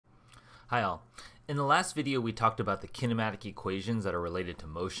Hi all. In the last video we talked about the kinematic equations that are related to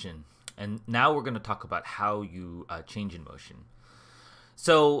motion, and now we're going to talk about how you change in motion.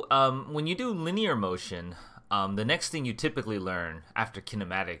 So when you do linear motion, the next thing you typically learn after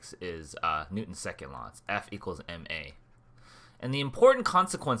kinematics is Newton's second law. It's F equals ma. And the important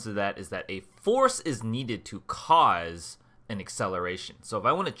consequence of that is that a force is needed to cause an acceleration. So if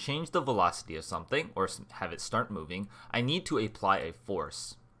I want to change the velocity of something or have it start moving, I need to apply a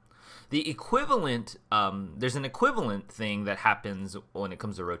force. The equivalent, there's an equivalent thing that happens when it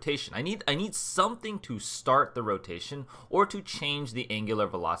comes to rotation. I need something to start the rotation or to change the angular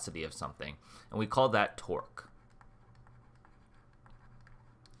velocity of something, and we call that torque.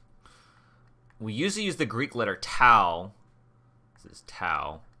 We usually use the Greek letter tau, this is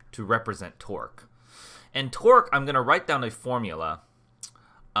tau, to represent torque. And torque, I'm going to write down a formula.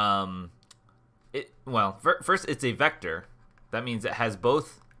 First it's a vector. That means it has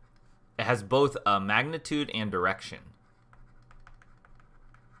both magnitude and direction.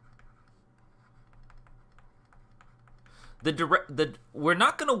 We're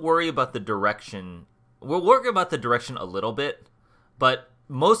not going to worry about the direction. We'll worry about the direction a little bit, but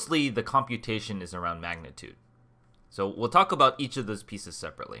mostly the computation is around magnitude. So we'll talk about each of those pieces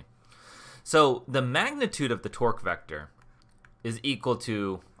separately. So the magnitude of the torque vector is equal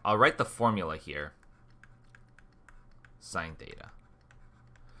to, I'll write the formula here, sine theta.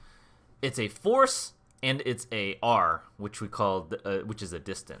 It's a force and it's a r, which we call which is a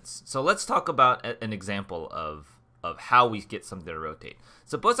distance. So let's talk about an example of how we get something to rotate.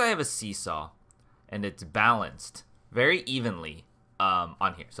 Suppose I have a seesaw and it's balanced very evenly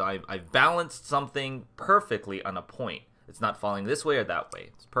on here. So I've balanced something perfectly on a point. It's not falling this way or that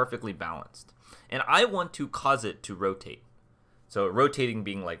way. It's perfectly balanced. And I want to cause it to rotate. So rotating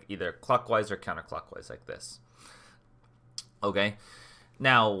being like either clockwise or counterclockwise like this. Okay.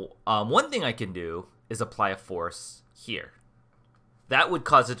 Now, one thing I can do is apply a force here. That would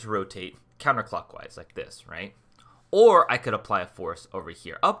cause it to rotate counterclockwise like this, right? Or I could apply a force over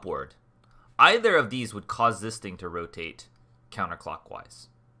here, upward. Either of these would cause this thing to rotate counterclockwise,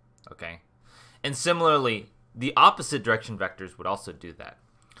 okay? And similarly, the opposite direction vectors would also do that.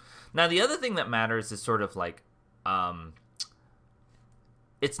 Now, the other thing that matters is sort of like,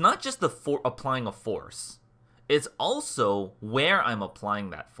 it's not just applying a force. It's also where I'm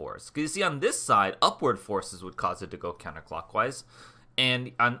applying that force. Because you see, on this side, upward forces would cause it to go counterclockwise.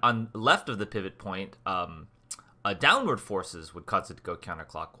 And on left of the pivot point, downward forces would cause it to go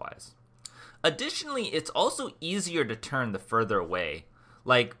counterclockwise. Additionally, it's also easier to turn the further away.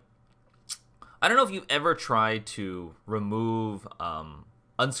 Like, I don't know if you've ever tried to remove,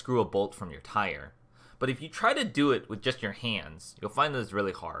 unscrew a bolt from your tire. But if you try to do it with just your hands, you'll find that it's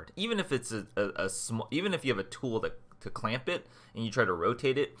really hard. Even if it's even if you have a tool to clamp it and you try to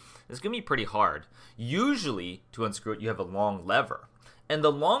rotate it, it's gonna be pretty hard. Usually, to unscrew it, you have a long lever, and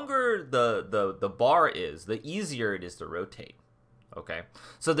the longer the bar is, the easier it is to rotate. Okay,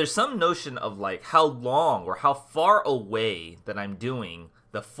 so there's some notion of like how long or how far away that I'm doing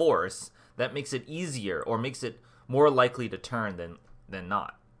the force that makes it easier or makes it more likely to turn than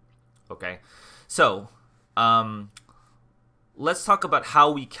not. Okay. So, let's talk about how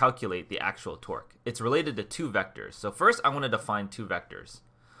we calculate the actual torque. It's related to two vectors. So first, I want to define two vectors.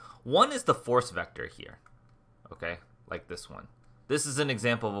 One is the force vector here, okay, like this one. This is an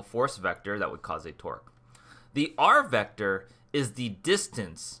example of a force vector that would cause a torque. The r vector is the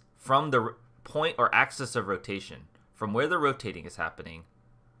distance from the point or axis of rotation. From where the rotating is happening,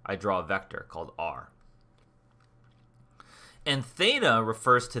 I draw a vector called r. And theta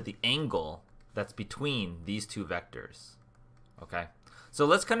refers to the angle that's between these two vectors, okay? So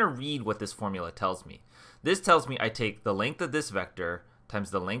let's kind of read what this formula tells me. This tells me I take the length of this vector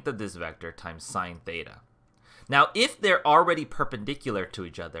times the length of this vector times sine theta. Now, if they're already perpendicular to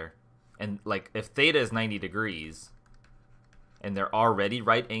each other, and like if theta is 90 degrees, and they're already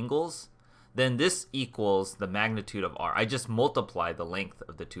right angles, then this equals the magnitude of r. I just multiply the length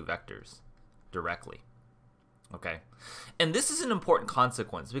of the two vectors directly. Okay, and this is an important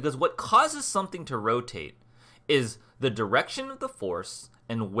consequence because what causes something to rotate is the direction of the force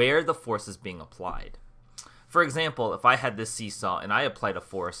and where the force is being applied. For example, if I had this seesaw and I applied a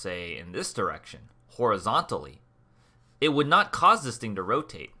force, say, in this direction, horizontally, it would not cause this thing to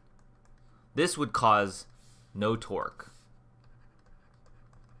rotate. This would cause no torque.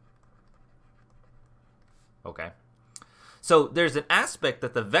 Okay, so there's an aspect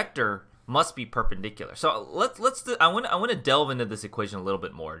that the vector must be perpendicular. So I want to delve into this equation a little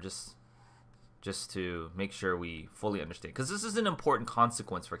bit more, just to make sure we fully understand, because this is an important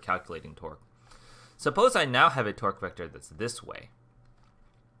consequence for calculating torque. Suppose I now have a torque vector that's this way.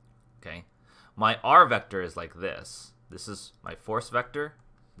 Okay, my r vector is like this. This is my force vector.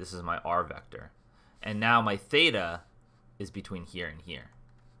 This is my r vector. And now my theta is between here and here.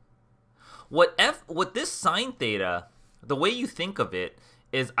 What this sine theta, the way you think of it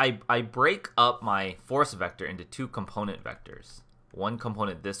is I break up my force vector into two component vectors. One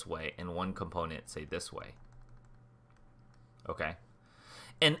component this way and one component, say, this way. Okay?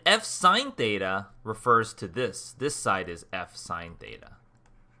 And f sine theta refers to this. This side is f sine theta.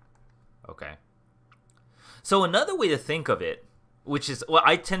 Okay? So another way to think of it, which is, well,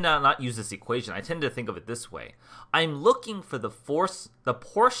 I tend to not use this equation. I tend to think of it this way. I'm looking for the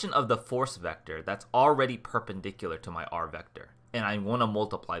portion of the force vector that's already perpendicular to my r vector. And I want to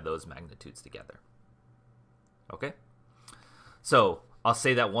multiply those magnitudes together. Okay? So I'll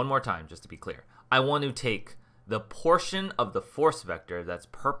say that one more time just to be clear. I want to take the portion of the force vector that's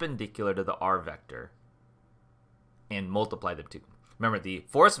perpendicular to the r vector and multiply them two. Remember, the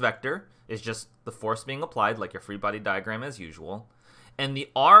force vector is just the force being applied, like your free body diagram as usual. And the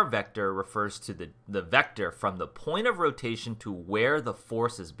r vector refers to the vector from the point of rotation to where the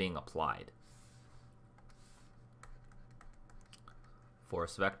force is being applied.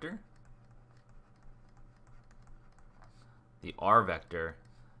 Force vector. The r vector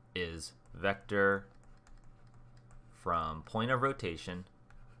is vector from point of rotation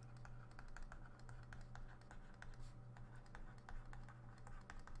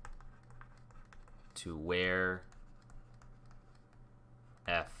to where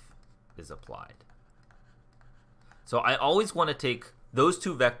F is applied. So I always want to take those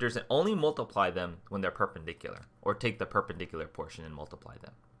two vectors and only multiply them when they're perpendicular, or take the perpendicular portion and multiply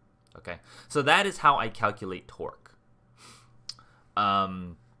them. Okay, so that is how I calculate torque.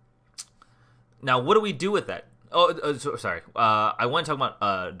 Now, what do we do with that? Sorry. I want to talk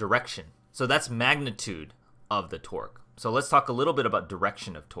about direction. So that's magnitude of the torque. So let's talk a little bit about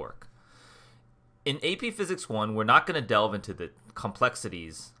direction of torque. In AP Physics 1, we're not going to delve into the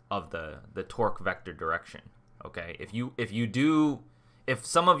complexities of the torque vector direction. Okay, if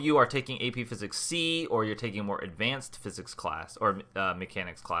some of you are taking AP Physics C, or you're taking a more advanced physics class or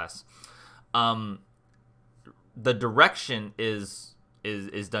mechanics class, the direction is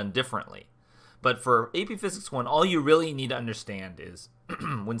done differently. But for AP Physics 1, all you really need to understand is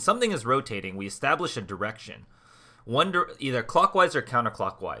when something is rotating, we establish a direction, either clockwise or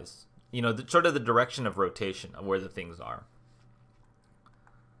counterclockwise. You know, sort of the direction of rotation of where the things are.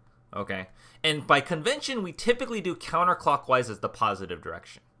 Okay? And by convention, we typically do counterclockwise as the positive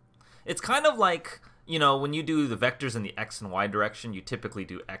direction. It's kind of like, you know, when you do the vectors in the x and y direction, you typically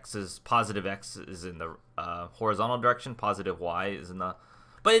do positive x is in the horizontal direction, positive y is in the...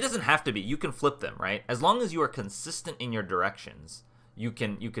 But it doesn't have to be. You can flip them, right? As long as you are consistent in your directions, you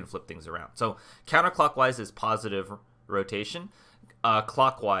can flip things around. So counterclockwise is positive rotation.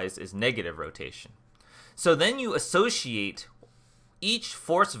 Clockwise is negative rotation. So then you associate each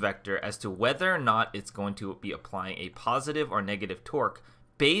force vector as to whether or not it's going to be applying a positive or negative torque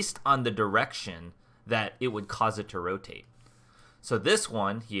based on the direction that it would cause it to rotate. So this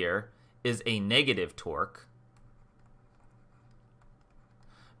one here is a negative torque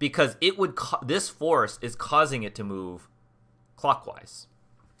because this force is causing it to move clockwise.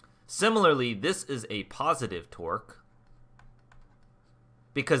 Similarly, this is a positive torque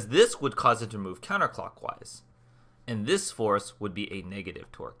because this would cause it to move counterclockwise. And this force would be a negative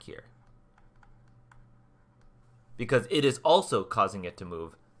torque here, because it is also causing it to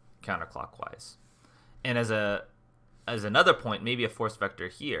move counterclockwise. And as another point, maybe a force vector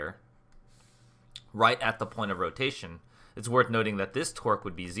here, right at the point of rotation, it's worth noting that this torque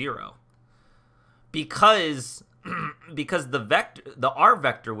would be 0. Because the r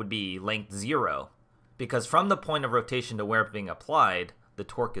vector would be length 0, because from the point of rotation to where it's being applied, the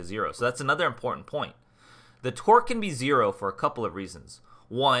torque is 0. So that's another important point. The torque can be 0 for a couple of reasons.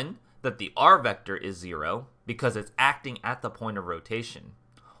 One, that the r vector is 0 because it's acting at the point of rotation.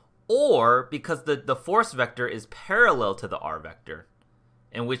 Or because the force vector is parallel to the r vector.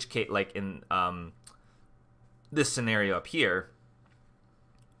 In which case, like in this scenario up here,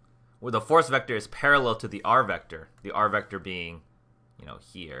 where the force vector is parallel to the r vector being, you know,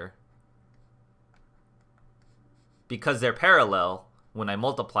 here. Because they're parallel, when I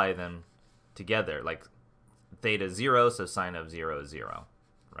multiply them together, like theta 0, so sine of 0 is 0,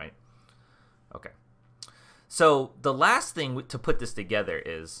 right? Okay. So the last thing to put this together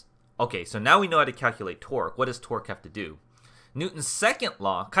is, okay, so now we know how to calculate torque. What does torque have to do? Newton's second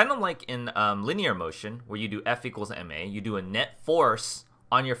law, kind of like in linear motion, where you do F equals ma, you do a net force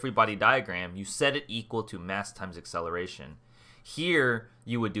on your free body diagram, you set it equal to mass times acceleration. Here,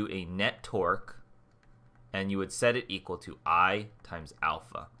 you would do a net torque and you would set it equal to I times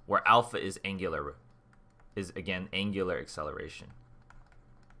alpha, where alpha is again angular acceleration.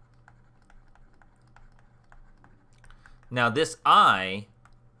 Now this I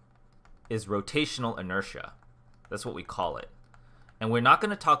is rotational inertia. That's what we call it. And we're not going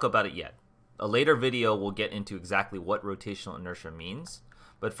to talk about it yet. A later video will get into exactly what rotational inertia means.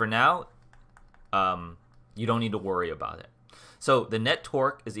 But for now, you don't need to worry about it. So the net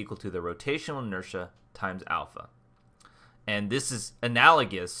torque is equal to the rotational inertia times alpha. And this is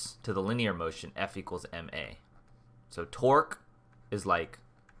analogous to the linear motion, F equals ma. So torque is like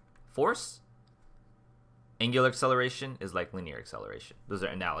force. Angular acceleration is like linear acceleration. Those are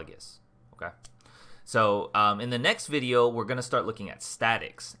analogous. Okay. So in the next video, we're going to start looking at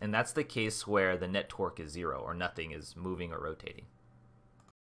statics. And that's the case where the net torque is 0 or nothing is moving or rotating.